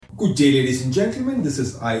Good day, ladies and gentlemen. This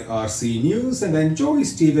is IRC News, and I'm Joey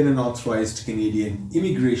Stephen, an authorized Canadian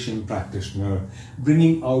immigration practitioner,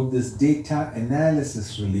 bringing out this data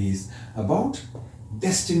analysis release about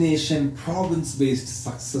destination province-based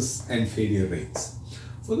success and failure rates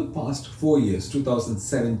for the past 4 years,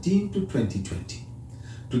 2017 to 2020.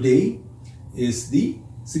 Today is the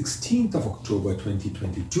 16th of October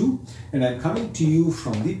 2022, and I'm coming to you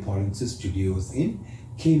from the Polinsys Studios in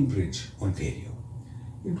Cambridge, Ontario.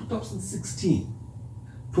 In 2016,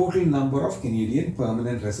 total number of Canadian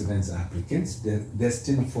permanent residence applicants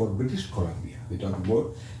destined for British Columbia, we talk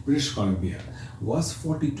about British Columbia, was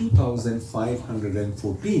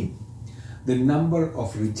 42,514. The number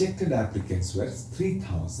of rejected applicants was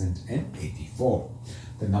 3,084.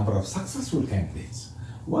 The number of successful candidates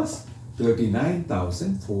was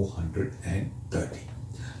 39,430.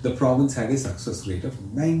 The province had a success rate of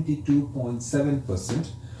 92.7%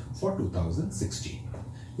 for 2016.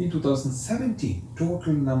 In 2017,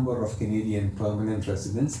 total number of Canadian permanent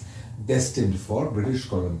residents destined for British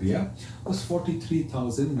Columbia was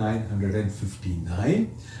 43,959.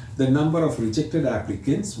 The number of rejected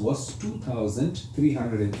applicants was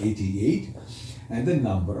 2,388, and the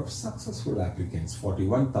number of successful applicants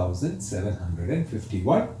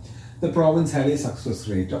 41,751. The province had a success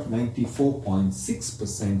rate of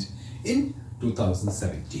 94.6% in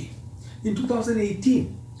 2017. In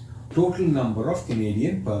 2018, total number of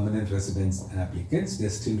Canadian permanent residence applicants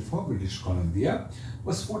destined for British Columbia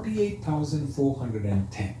was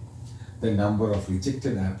 48,410. The number of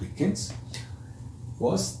rejected applicants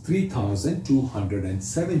was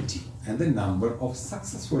 3,270, and the number of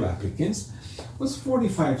successful applicants was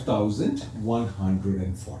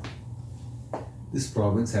 45,140. This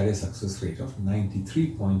province had a success rate of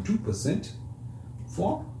 93.2%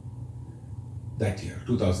 for that year,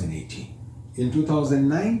 2018. In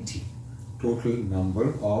 2019, total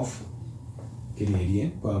number of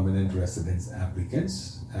Canadian permanent residence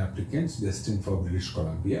applicants destined for British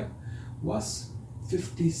Columbia was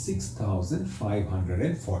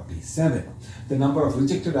 56,547. The number of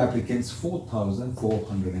rejected applicants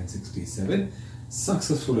 4,467.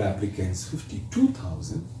 Successful applicants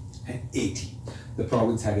 52,080. The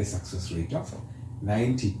province had a success rate of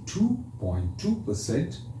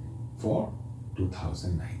 92.2% for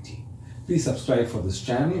 2019. Please subscribe for this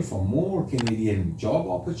channel for more Canadian job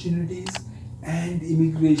opportunities and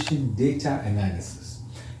immigration data analysis.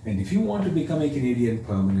 And if you want to become a Canadian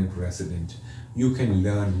permanent resident, you can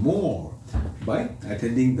learn more by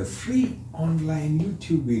attending the free online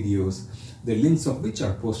YouTube videos, the links of which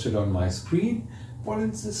are posted on my screen,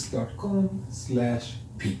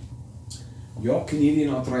 polinsys.com/p. Your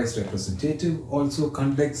Canadian authorized representative also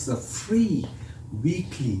conducts a free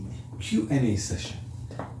weekly Q&A session.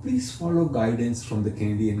 Please follow guidance from the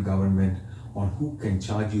Canadian government on who can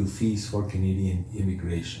charge you fees for Canadian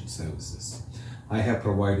immigration services. I have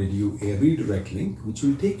provided you a redirect link which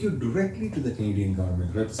will take you directly to the Canadian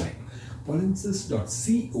government website,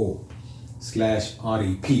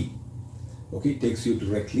 polinsys.co/rep. Okay, it takes you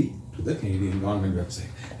directly to the Canadian government website.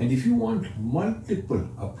 And if you want multiple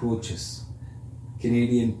approaches,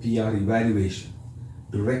 Canadian PR evaluation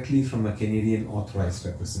directly from a Canadian authorized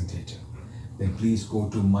representative, then please go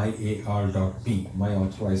to myar.me,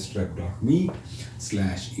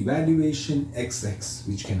 myauthorizedrep.me/evaluationxx,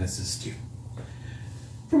 which can assist you.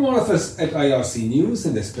 From all of us at IRC News,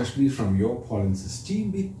 and especially from your Polinsys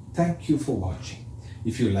team, we thank you for watching.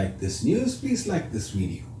 If you like this news, please like this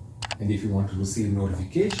video. And if you want to receive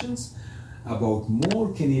notifications about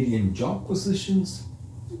more Canadian job positions,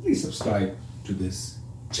 please subscribe to this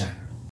channel.